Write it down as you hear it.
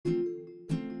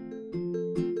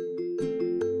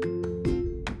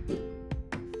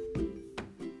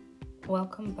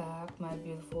welcome back, my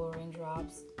beautiful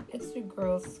raindrops. It's your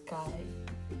girl Sky.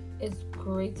 It's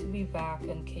great to be back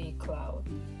on K Cloud.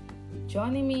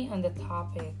 Joining me on the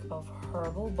topic of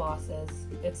herbal bosses,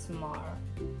 it's Mar.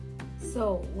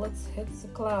 So let's hit the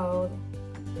cloud.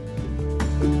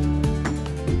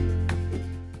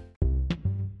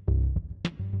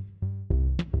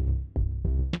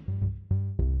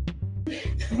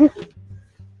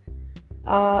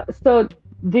 So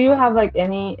do you have like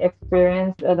any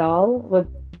experience at all with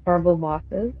herbal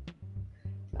bosses?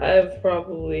 I've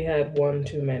probably had one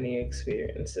too many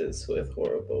experiences with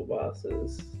horrible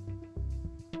bosses.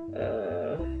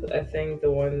 I think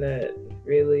the one that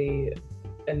really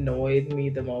annoyed me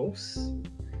the most,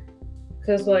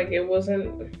 because like it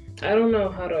wasn't, I don't know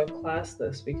how to class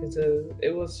this because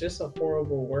it was just a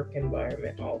horrible work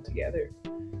environment altogether.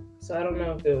 So I don't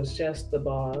know if it was just the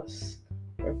boss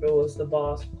or if it was the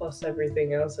boss plus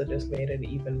everything else that just made it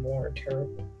even more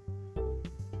terrible.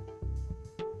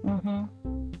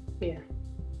 Mm-hmm. Yeah.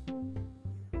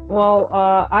 Well,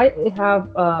 I have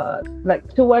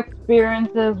like two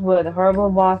experiences with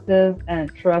herbal bosses,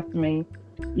 and trust me,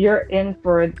 you're in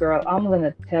for it, girl. I'm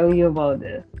gonna tell you about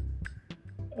this.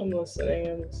 I'm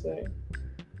listening.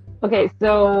 Okay,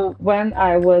 so when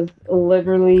I was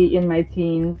literally in my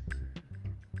teens,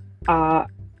 uh,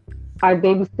 I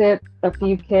babysit a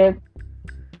few kids.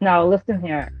 Now, listen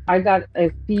here, I got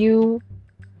a few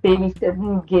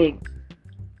babysitting gigs.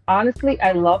 Honestly,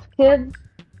 I love kids.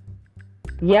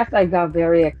 Yes, I got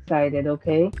very excited,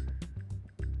 okay?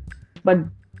 But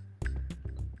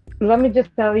let me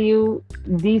just tell you,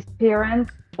 these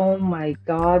parents, oh my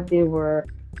God,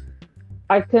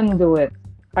 I couldn't do it.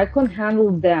 I couldn't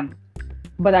handle them,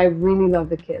 but I really love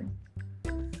the kids.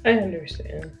 I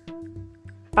understand.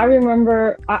 I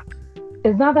remember,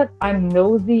 it's not that I'm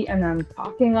nosy and I'm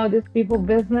talking about these people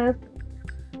business.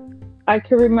 I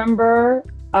can remember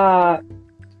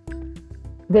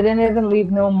they didn't even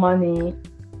leave no money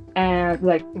and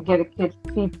like to get a kid's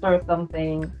pizza or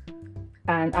something.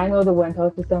 And I know they went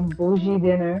out to some bougie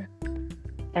dinner.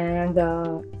 And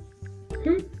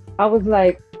Hmm. I was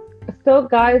like, so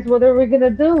guys, what are we gonna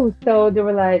do? So they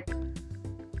were like,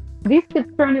 these kids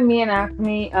turned to me and asked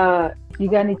me, you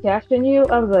got any cash in you?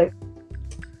 I was like,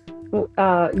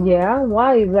 yeah,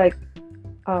 why? He's like,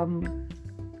 um,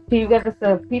 can you get us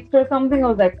a pizza or something? I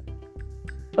was like,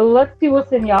 let's see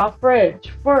what's in y'all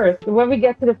fridge first. When we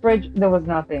get to the fridge, there was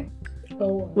nothing. Oh,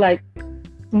 wow. Like,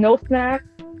 no snacks.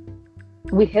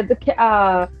 We hit the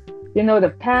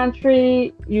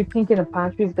pantry. You thinking the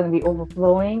pantry is gonna be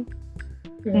overflowing?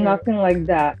 Mhm. Nothing like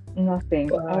that.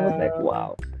 Nothing. I was like, Wow.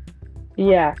 wow.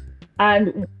 Yeah.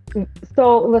 And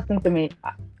so listen to me.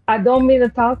 I don't mean to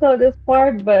talk about this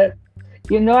part, but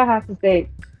I have to say.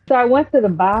 So I went to the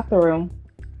bathroom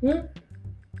Hmm.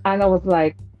 and I was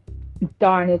like,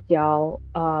 darn it, y'all.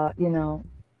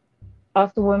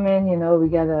 Us women, we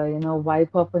gotta,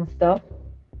 wipe up and stuff.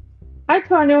 I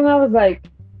turned around and I was like,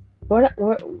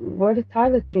 where the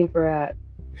toilet paper at?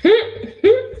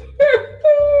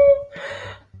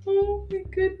 Oh my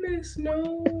goodness,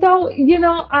 no. So,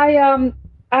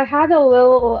 I had a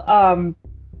little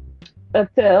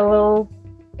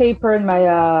paper in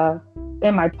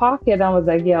my pocket. I was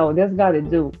like, yo, this gotta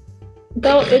do.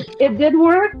 So it did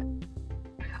work.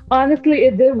 Honestly,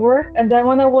 it did work. And then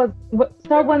when I was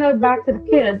back to the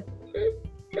kids,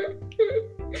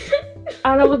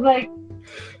 and I was like,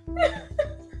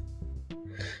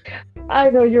 I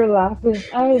know you're laughing.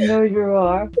 I know you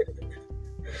are.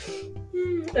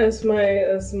 As my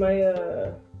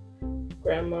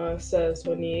grandma says,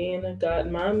 when you ain't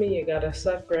got mommy, you gotta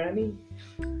suck granny.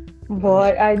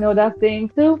 Boy, I know that thing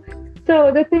too.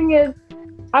 So the thing is,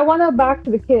 I went out back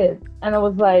to the kids and I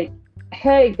was like,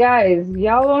 hey guys,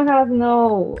 y'all don't have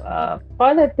no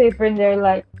toilet paper in there.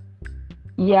 Like,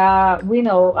 yeah, we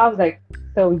know. I was like,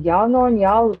 so y'all know and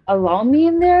y'all allow me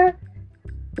in there?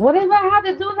 What if I had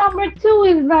to do number two?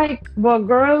 Is like, well,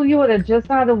 girl, you would have just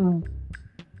had to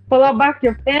pull up back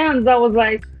your pants. I was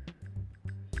like,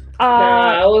 uh,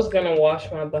 Nah, I was gonna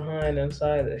wash my behind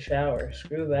inside the shower.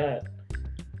 Screw that.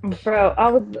 bro,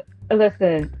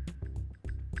 listen,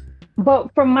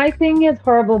 but from my thing is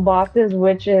horrible bosses,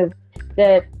 which is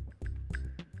that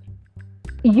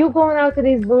you going out to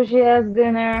these bougie ass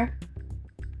dinner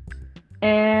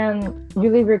and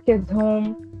you leave your kids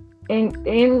home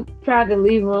and try to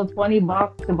leave a little 20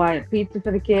 bucks to buy a pizza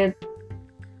for the kids.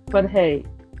 But hey,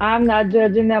 I'm not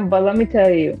judging them, but let me tell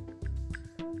you,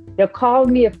 they called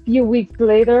me a few weeks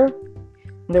later.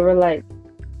 They were like,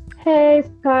 hey,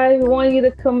 Sky, we want you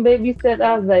to come babysit.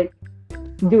 I was like,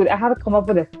 dude, I had to come up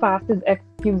with the fastest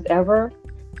excuse ever.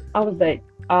 I was like,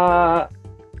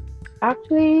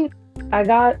 actually, I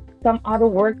got some other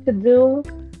work to do,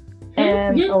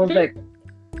 and I was like,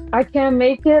 I can't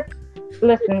make it.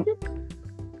 Listen,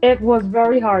 it was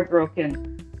very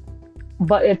heartbroken,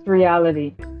 but it's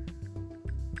reality.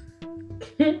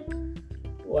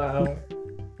 Wow.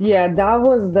 Yeah, that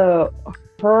was the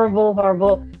horrible,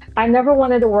 horrible. I never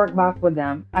wanted to work back with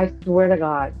them. I swear to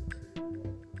God.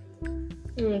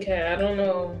 Okay, I don't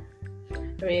know.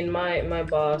 I mean, my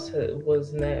boss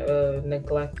was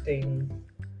neglecting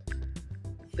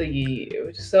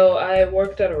the. So I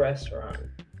worked at a restaurant,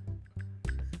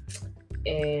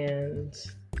 and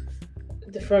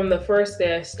from the first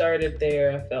day I started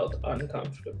there, I felt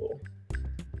uncomfortable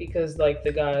because, like,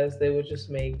 the guys, they would just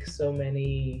make so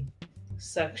many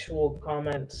sexual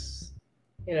comments,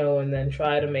 and then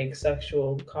try to make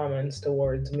sexual comments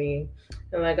towards me,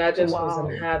 and like I just wasn't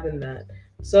Wow. having that.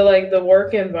 So like the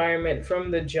work environment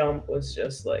from the jump was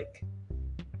just like,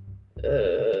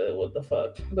 what the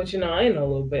fuck? But I ain't no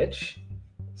little bitch,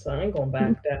 so I ain't gonna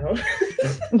back down.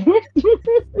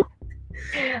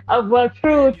 Well,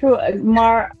 true, true.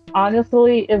 Mar,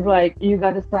 honestly, is like you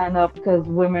got to stand up because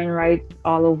women rights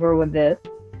all over with this.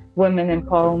 Women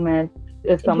empowerment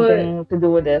is But something to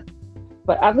do with this.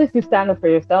 But at least you stand up for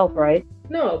yourself, right?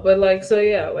 no, but like, so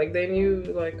yeah, like they knew,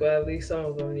 like, well, at least some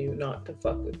of them knew not to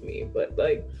fuck with me. But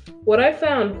like, what I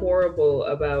found horrible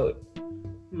about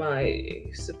my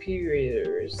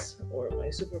superiors or my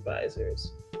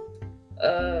supervisors,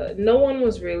 no one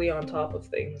was really on top of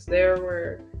things.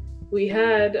 We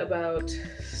had about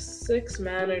 6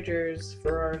 managers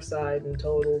for our side in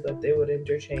total that they would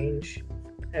interchange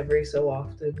every so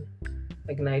often,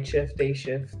 like night shift, day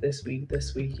shift, this week.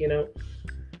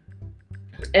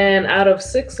 And out of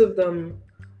 6 of them,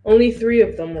 only 3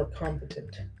 of them were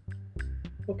competent.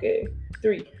 Okay,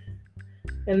 3.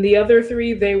 And the other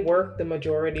 3, they worked the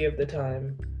majority of the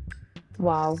time.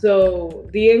 Wow. So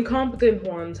the incompetent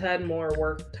ones had more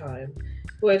work time,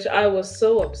 which I was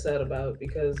so upset about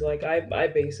because, like, I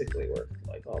basically worked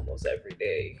like almost every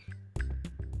day,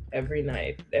 every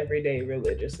night, every day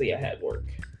religiously. I had work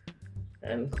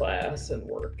and class and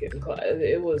work and class.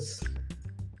 It was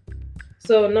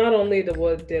so not only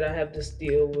did I have to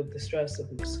deal with the stress of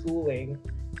schooling,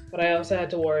 but I also had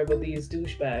to worry about these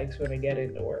douchebags when I get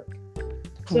into work.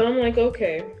 So I'm like,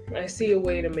 okay, I see a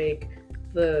way to make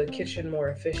the kitchen more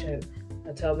efficient.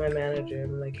 I tell my manager,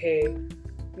 I'm like, hey,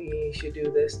 we should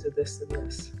do this, and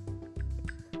this.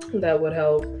 That would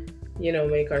help,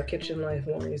 make our kitchen life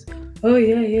more easy. Oh,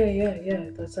 yeah, yeah, yeah, yeah.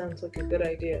 That sounds like a good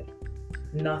idea.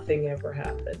 Nothing ever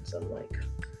happens. I'm like,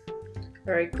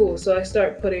 all right, cool. So I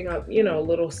start putting up,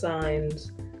 little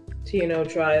signs to,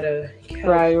 try to help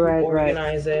Right, keep right, right.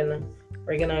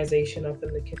 organization up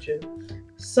in the kitchen.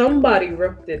 Somebody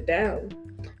ripped it down.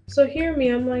 So hear me,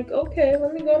 I'm like, okay,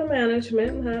 let me go to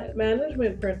management,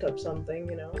 management print up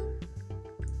something.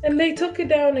 And they took it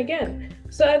down again.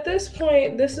 So at this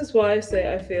point, this is why I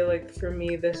say I feel like for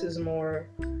me, this is more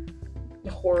a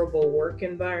horrible work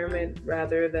environment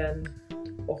rather than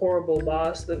a horrible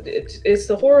boss. It's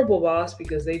the horrible boss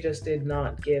because they just did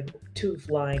not give 2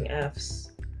 flying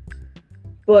Fs.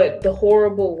 But the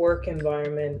horrible work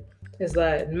environment is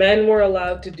that men were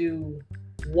allowed to do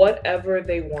whatever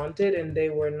they wanted and they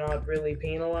were not really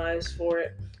penalized for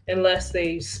it unless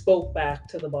they spoke back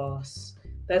to the boss.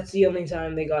 That's the only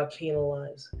time they got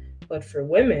penalized. But for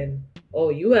women, oh,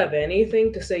 you have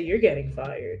anything to say, you're getting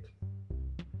fired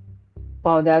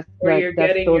Wow, or you're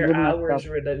that's getting your totally messed up. hours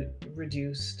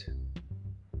reduced.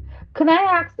 Can I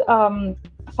ask,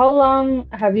 how long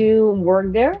have you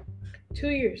worked there? 2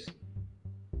 years.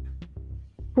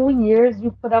 2 years you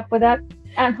put up with that?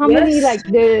 And how many Yes, like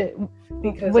the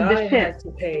because with the I shift? had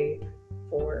to pay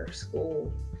for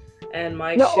school, and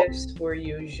my No. shifts were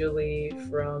usually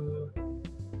from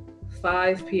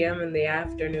 5 p.m. in the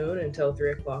afternoon until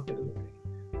 3 o'clock in the morning.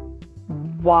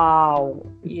 Wow.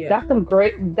 Yeah, That's some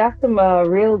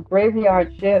real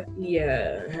graveyard shift.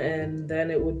 yeah, and then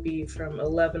it would be from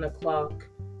 11 o'clock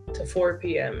to 4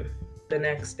 p.m. the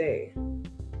next day.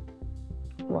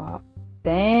 Wow.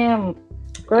 Damn.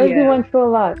 Girl, you Yeah, went through a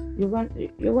lot. You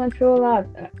went through a lot.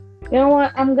 You know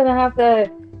what? I'm gonna have to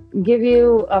give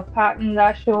you a pat on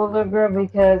that shoulder, girl,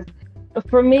 because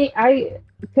for me, I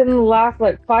couldn't last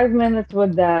like 5 minutes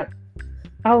with that.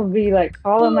 I would be like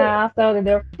calling my well, ass out of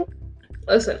there.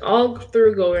 listen, all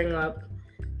through growing up,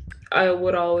 I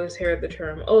would always hear the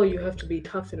term, "Oh, you have to be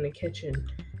tough in the kitchen."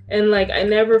 And like I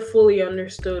never fully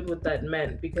understood what that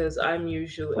meant because I'm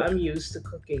used to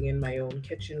cooking in my own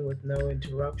kitchen with no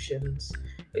interruptions.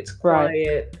 It's Right.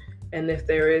 quiet, and if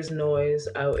there is noise,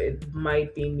 it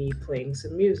might be me playing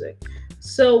some music.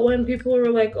 So when people were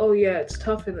like, "Oh yeah, it's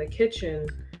tough in the kitchen,"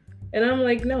 And I'm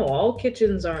like, no, all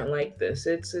kitchens aren't like this.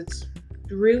 It's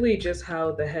really just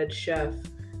how the head chef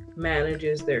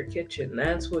manages their kitchen.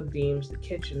 That's what deems the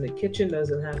kitchen. The kitchen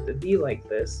doesn't have to be like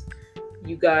this.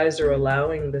 You guys are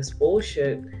allowing this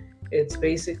bullshit. It's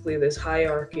basically this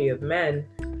hierarchy of men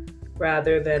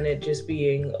rather than it just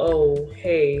being, oh,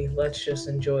 hey, let's just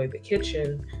enjoy the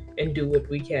kitchen and do what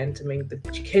we can to make the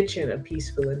kitchen a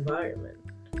peaceful environment.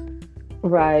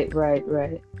 Right, right,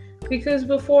 right. Because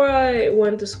before I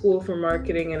went to school for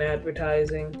marketing and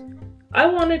advertising, I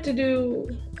wanted to do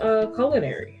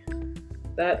culinary.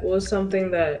 That was something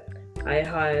that I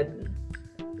had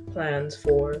plans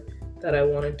for, that I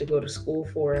wanted to go to school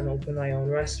for and open my own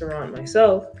restaurant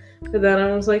myself. But then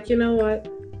I was like, you know what?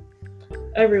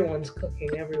 Everyone's cooking,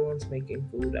 everyone's making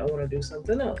food. I want to do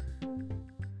something else.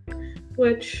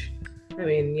 Which, I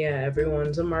mean, yeah,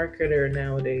 everyone's a marketer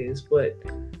nowadays, but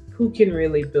who can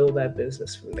really build that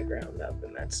business from the ground up?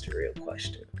 And that's the real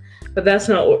question. But that's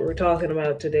not what we're talking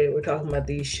about today. We're talking about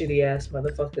these shitty ass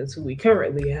motherfuckers who we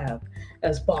currently have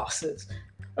as bosses.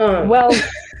 Well,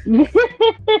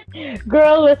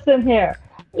 girl, listen here.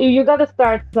 You got to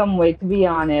start some way, to be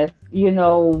honest. You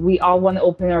know, we all want to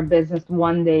open our business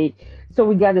one day. So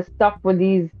we got to stuck with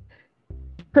these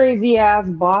crazy ass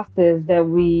bosses that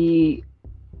we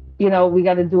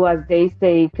got to do as they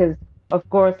say. Because, of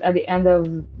course, at the end of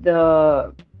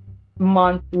the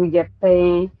month, we get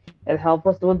paid. It helps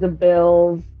us with the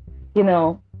bills, you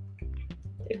know.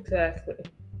 exactly.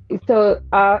 So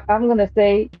I'm going to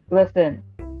say, listen,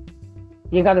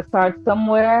 you got to start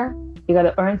somewhere. You got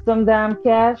to earn some damn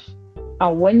cash.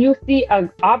 And when you see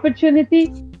an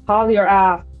opportunity, haul your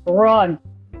ass, run.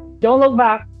 Don't look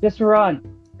back, just run.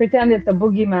 Pretend it's a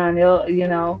boogeyman,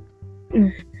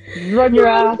 run your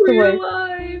Run ass for your away.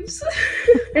 lives.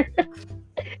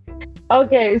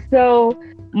 Okay, so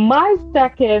my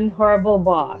second horrible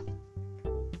boss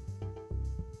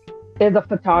is a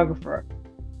photographer.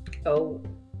 Oh.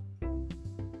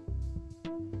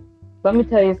 Let me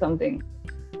tell you something.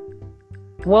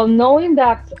 Well, knowing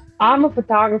that I'm a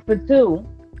photographer too,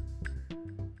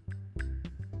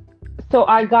 so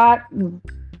I got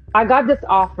this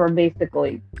offer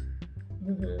basically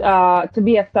Mhm. to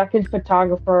be a second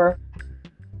photographer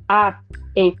at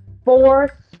a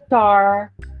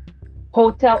four-star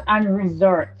hotel and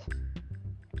resort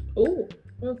Ooh,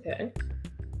 okay.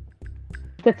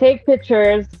 to take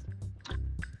pictures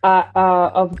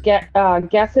of guests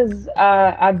at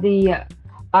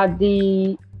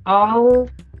the all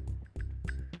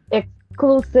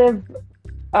exclusive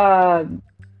uh,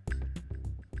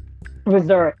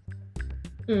 resort.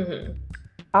 Mm-hmm.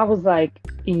 I was like,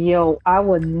 yo, I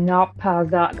would not pass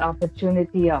that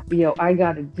opportunity up. Yo, I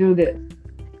gotta do this.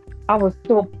 I was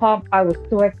so pumped. I was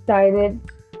so excited.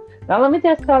 Now let me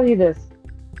just tell you this.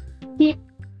 Keep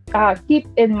keep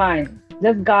in mind,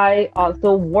 this guy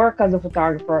also work as a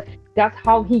photographer. That's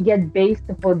how he get based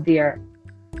to put there.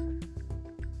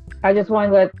 I just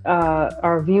want to let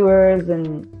our viewers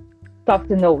and stuff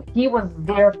to know he was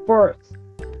there first.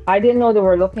 I didn't know they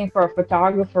were looking for a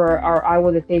photographer, or I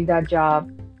would have taken that job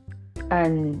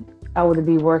and I would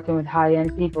be working with high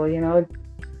end people.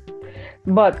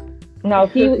 But no,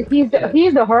 Yeah.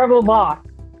 he's a horrible boss.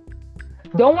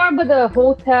 Don't worry about the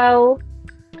hotel.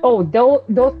 Oh,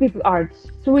 those people are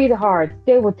sweethearts.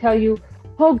 They will tell you,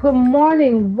 "Oh, good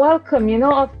morning, welcome."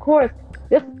 Of course,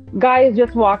 this guy is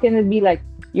just walking and be like,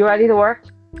 "You ready to work?"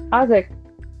 I was like,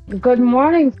 "Good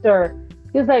morning, sir."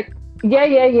 He's like, "Yeah,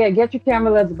 yeah, yeah. Get your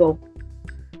camera. Let's go."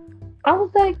 I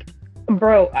was like,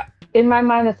 "Bro." In my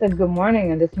mind, I said, "Good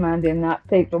morning," and this man did not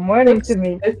say good morning to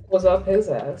me. It was up his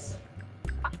ass.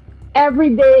 Every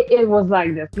day it was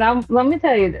like this. Now, let me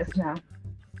tell you this now.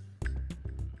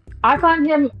 I find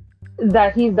him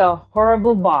that he's a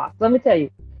horrible boss. Let me tell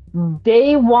you.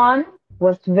 Day one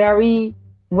was very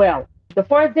well. The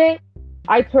first day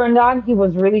I turned on, he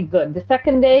was really good. The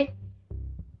second day,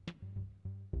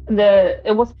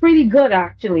 it was pretty good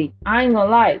actually. I ain't gonna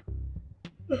lie.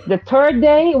 The third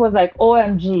day it was like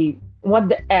OMG, what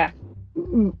the F?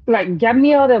 Like get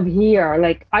me out of here.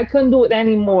 Like I couldn't do it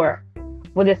anymore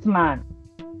with this man.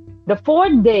 The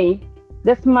fourth day,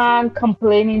 this man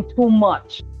complaining too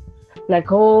much.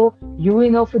 Like, oh, you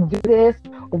enough to do this?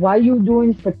 Why you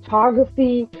doing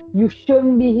photography? You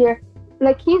shouldn't be here.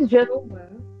 Like he's just Oh wow.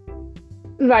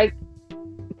 like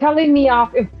telling me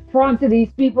off in front of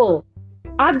these people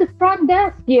at the front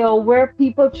desk, where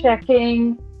people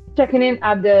checking in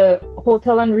at the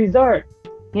hotel and resort.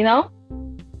 You know,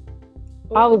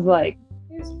 I was Oh, like,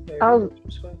 he's I very was,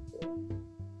 disrespectful.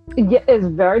 yeah, it's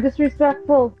very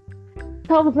disrespectful.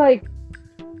 So I was like,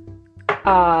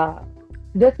 uh,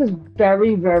 this is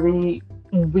very, very.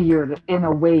 weird in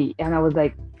a way. And I was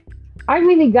like, I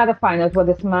really gotta find out what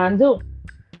this man do.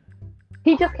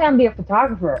 He just can't be a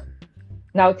photographer.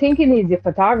 Now, thinking he's a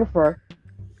photographer,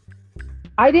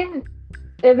 I didn't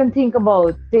even think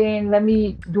about saying, let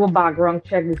me do a background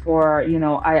check before,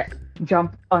 I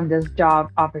jump on this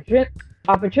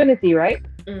opportunity, right?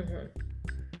 Mm-hmm.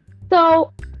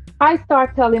 So I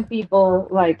start telling people,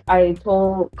 like I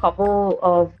told a couple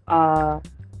of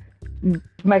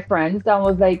my friends, I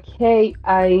was like, hey,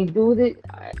 I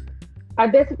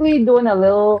basically doing a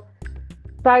little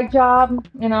side job,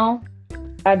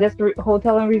 at this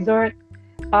hotel and resort.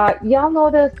 Y'all know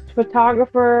this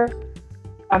photographer.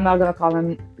 I'm not gonna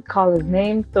call his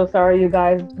name. So sorry, you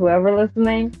guys, whoever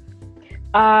listening.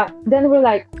 Then we're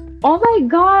like, oh my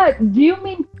God, do you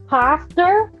mean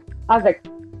pastor? I was like,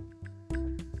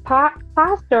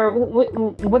 pastor?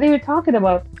 What are you talking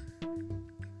about?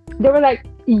 They were like,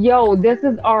 yo, this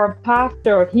is our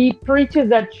pastor. He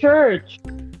preaches at church.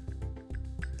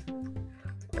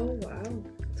 Oh wow.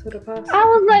 To the pastor. I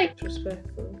was like,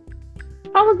 Disrespectful.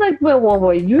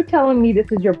 wait, you telling me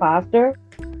this is your pastor?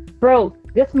 Bro,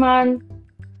 this man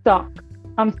sucks.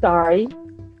 I'm sorry.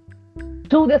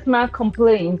 Two, this man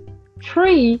complains.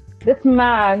 Three, this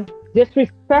man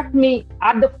disrespect me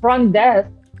at the front desk.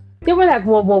 They were like,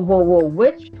 whoa,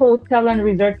 which hotel and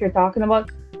resort you're talking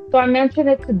about? So I mentioned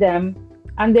it to them,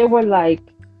 and they were like,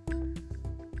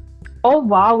 oh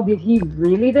wow, did he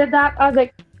really did that? I was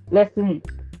like, listen,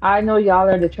 I know y'all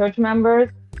are the church members,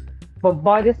 but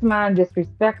boy, this man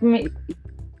disrespect me.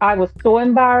 I was so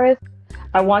embarrassed.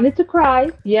 I wanted to cry.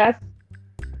 Yes,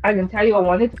 I can tell you I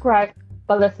wanted to cry.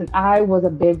 But listen, I was a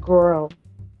big girl.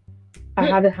 I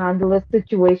had to handle this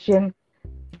situation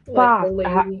Like the fast.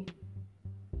 lady.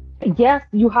 Yes,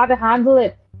 you had to handle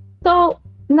it. So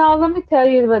now let me tell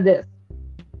you about this.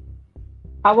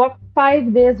 I worked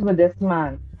 5 days with this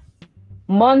man,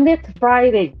 Monday to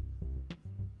Friday.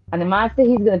 And the man said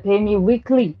he's gonna pay me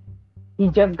weekly. He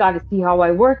just gotta see how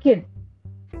I work it.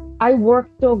 I work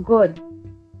so good.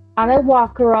 And I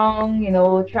walk around,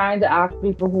 trying to ask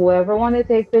people, whoever want to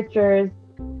take pictures.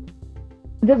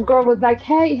 This girl was like,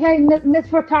 hey, Miss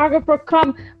Photographer,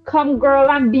 come, girl,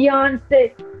 I'm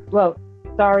Beyonce. Well,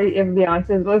 sorry if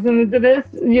Beyonce is listening to this.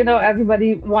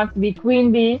 Everybody wants to be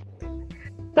Queen Bee.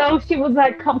 So she was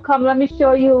like, come, let me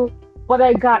show you what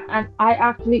I got. And I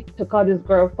actually took out this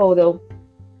girl photo,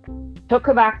 took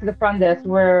her back to the front desk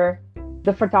where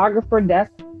the photographer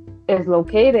desk is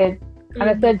located. And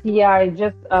I said, yeah, I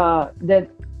just did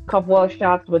a couple of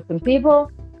shots with some people.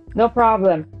 No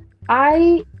problem.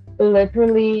 I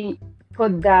literally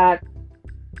put that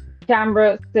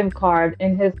camera SIM card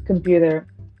in his computer.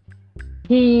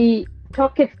 He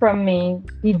took it from me.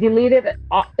 He deleted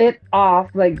it off,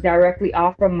 like directly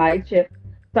off from my chip,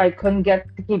 so I couldn't get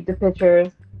to keep the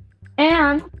pictures.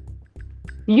 And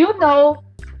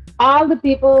all the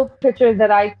people pictures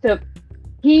that I took,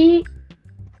 he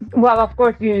well, of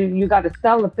course, you got to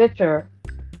sell the picture.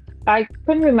 I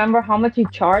couldn't remember how much he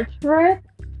charged for it,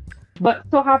 but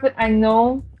so happened I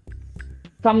know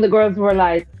some of the girls were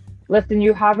like, "Listen,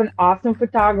 you have an awesome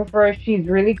photographer. She's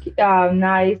really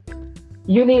nice.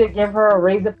 You need to give her a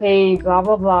raise of pay." Blah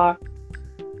blah blah.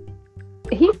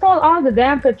 He sold all the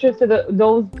damn pictures to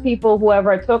those people,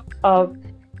 whoever I took of.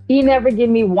 He never gave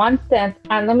me 1 cent.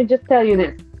 And let me just tell you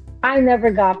this: I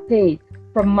never got paid.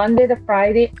 From Monday to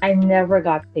Friday, I never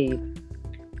got paid.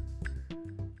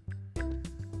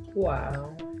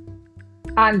 Wow.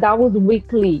 And that was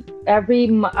weekly. Every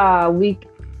week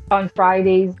on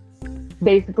Fridays,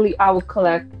 basically, I would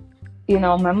collect,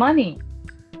 my money.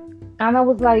 And I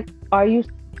was like, are you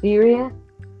serious?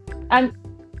 And,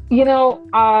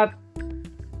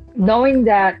 knowing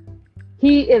that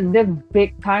he is this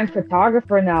big time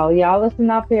photographer now, y'all listen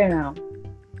up here now.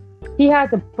 He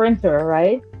has a printer,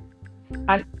 right?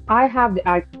 And I have the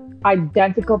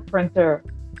identical printer.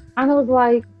 And I was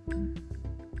like,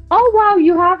 oh, wow,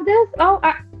 you have this? Oh,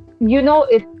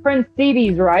 it prints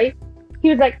CDs, right? He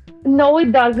was like, no,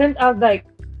 it doesn't. I was like,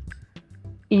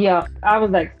 yeah. I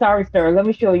was like, sorry, sir, let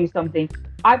me show you something.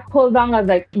 I pulled down, I was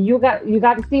like, you got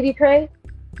a CD tray?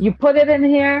 You put it in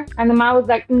here? And the man was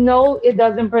like, no, it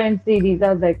doesn't print CDs.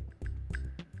 I was like,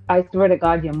 I swear to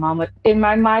God, your mama. In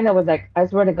my mind, I was like, I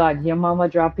swear to God, your mama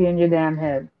drop you in your damn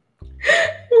head.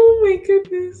 Oh my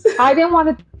goodness.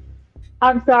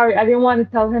 I'm sorry, I didn't want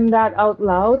to tell him that out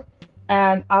loud.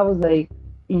 And I was like,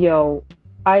 yo,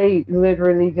 I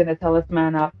literally gonna tell this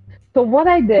man off. So what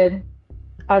I did,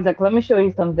 I was like, let me show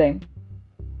you something.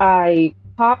 I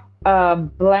popped a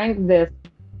blank disc,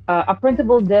 a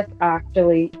printable disc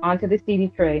actually, onto the CD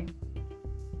tray.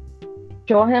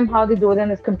 show him how to do it in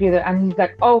his computer, and he's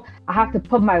like, "Oh, I have to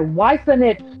put my wife in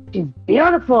it. She's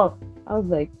beautiful." I was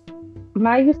like,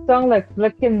 "Man, you sound like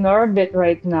flicking Norbit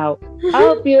right now. I'll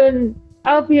help you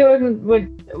in with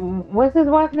what's his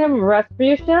wife's name?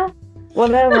 Rasputia,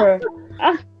 whatever."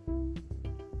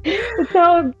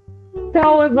 so so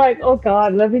I was like, "Oh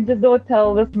God, let me just don't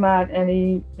tell this man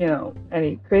any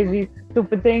crazy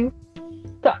stupid things."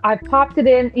 So I popped it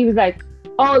in. He was like,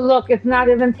 "Oh, look, it's not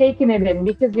even taking it in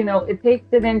because it takes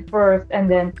it in first and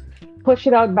then push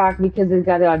it out back because it's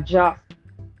got to adjust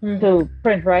to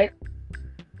print, right?"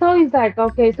 So he's like,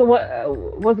 "Okay, so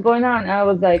what's going on?" I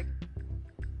was like,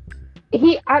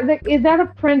 I was like, "Is that a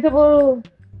printable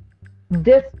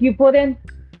disc you put in?"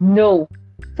 No.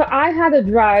 So I had to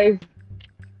drive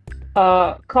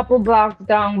a couple blocks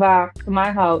down back to my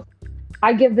house.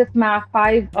 I give this man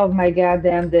five of my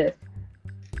goddamn discs.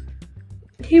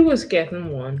 He was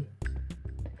getting one.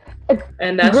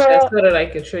 And that's Girl, just so that I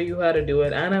could show you how to do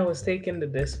it. And I was taking the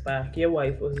disc back. Your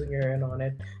wife was urine on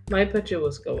it. My picture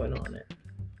was going on it.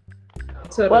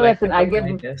 So well, that listen, I could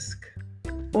put my disc.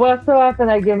 well, so often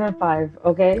I give him five,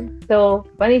 okay? So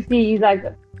when he's like,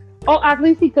 "Oh, at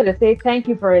least he could have said thank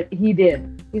you for it." He did.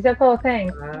 He said, "Oh,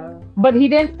 thanks." Wow. But he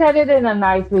didn't said it in a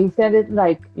nice way. He said it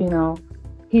like,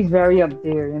 he's very up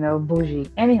there, bougie.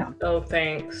 Anyhow, Oh,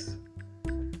 thanks.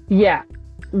 yeah,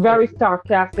 very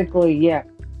sarcastically, yeah.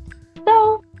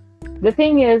 So the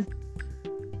thing is,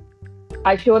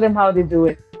 I showed him how to do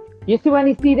it. You see, when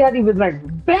he see that, he was like,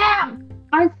 "Bam!"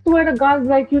 I swear to God,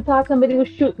 like you thought somebody was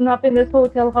shooting up in this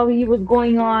hotel, how he was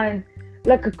going on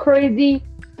like a crazy,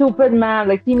 stupid man,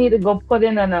 like he needed to go put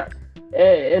in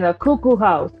a cuckoo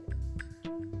house.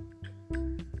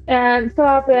 And so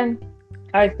often,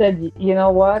 I said, "You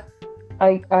know what?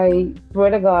 I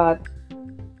swear to God,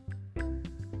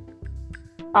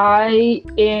 I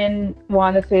ain't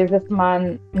want to face this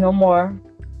man no more.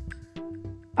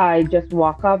 I just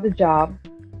walk off the job."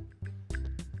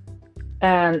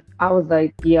 And I was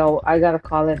like, "Yo, I gotta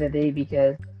call it a day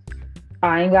because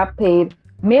I ain't got paid.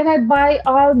 Made I buy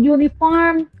all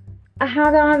uniform. I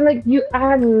had on like you. I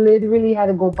had literally had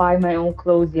to go buy my own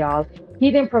clothes, y'all.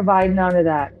 He didn't provide none of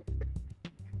that.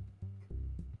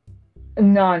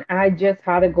 None. I just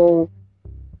had to go.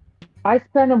 I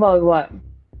spent about what,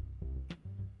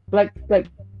 like like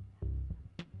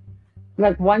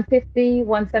like 150,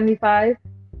 175.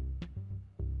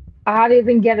 I had to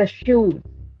even get a shoe.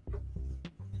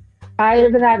 I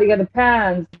even had to get the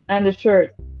pants and the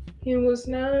shirt. He was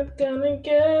not gonna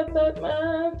get that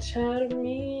much out of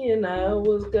me, and I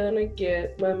was gonna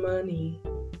get my money.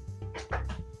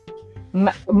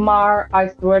 Mar, I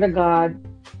swear to God,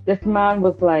 this man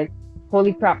was like,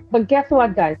 holy crap. But guess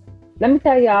what, guys? Let me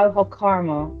tell y'all how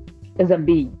karma is a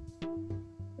bee.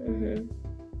 Mm-hmm.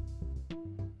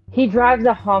 He drives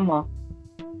a Hummer.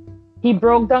 He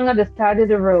broke down at the side of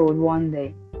the road one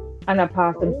day, and I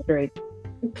passed him straight.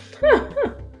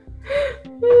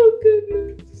 Oh,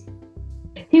 goodness.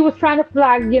 He was trying to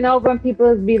flag, when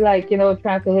people be like,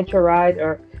 trying to hitch a ride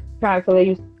or trying to let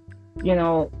you, you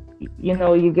know,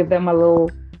 you give them a little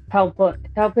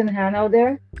helping hand out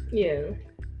there. Yeah.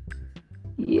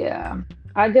 Yeah.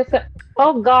 I just said,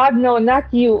 "Oh God, no,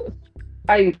 not you."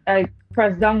 I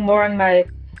pressed down more on my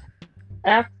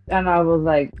F, and I was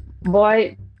like,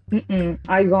 "Boy,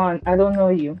 I gone. I don't know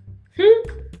you."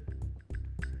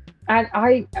 And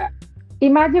I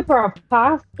imagine for a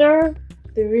pastor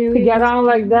to get on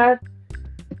like that.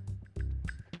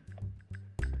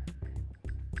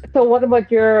 So what about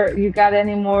you got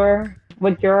any more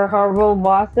with your horrible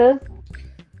bosses?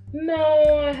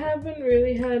 No, I haven't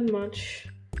really had much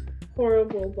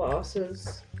horrible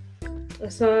bosses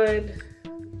aside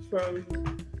from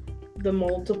the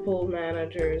multiple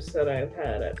managers that I've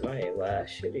had at my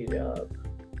last shitty job.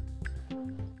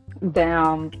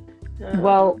 Damn. Um,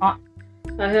 Well,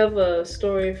 I have a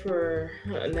story for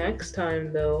next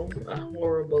time, though. A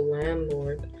horrible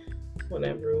landlord.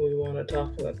 Whenever we want to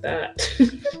talk about that.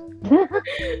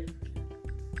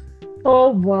 oh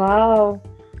wow,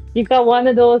 you got one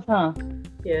of those, huh?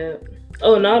 Yeah.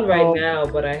 Oh, not right Oh. now,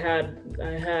 but I had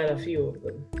a few of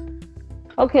them.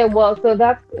 Okay, well, so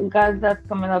that's guys, that's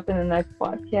coming up in the next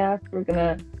podcast. We're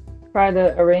gonna try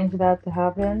to arrange that to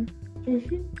happen.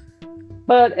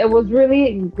 But it was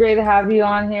really great to have you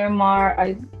on here, Mar.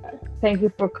 I thank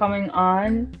you for coming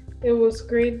on. It was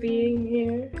great being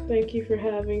here. Thank you for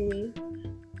having me.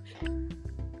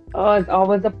 Oh, it's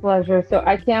always a pleasure. So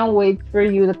I can't wait for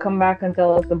you to come back and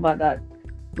tell us about that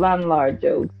landlord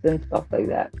jokes and stuff like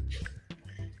that.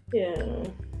 Yeah,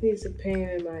 he's a pain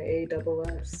in my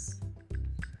AWS.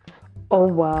 Oh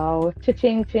wow.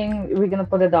 Cha-ching ching. We're gonna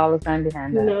put a dollar sign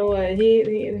behind You that. know what? He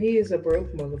is a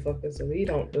broke motherfucker, so he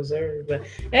don't deserve. But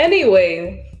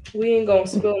anyway, we ain't gonna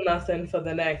spill nothing for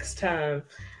the next time.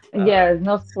 Yes,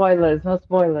 no spoilers, no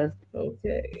spoilers.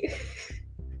 Okay.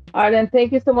 All right, then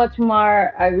thank you so much,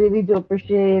 Mar. I really do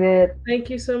appreciate it. Thank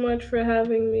you so much for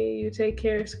having me. You take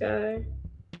care, Sky.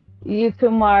 You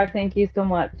too, Mar. Thank you so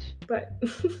much. Bye.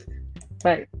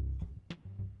 Bye.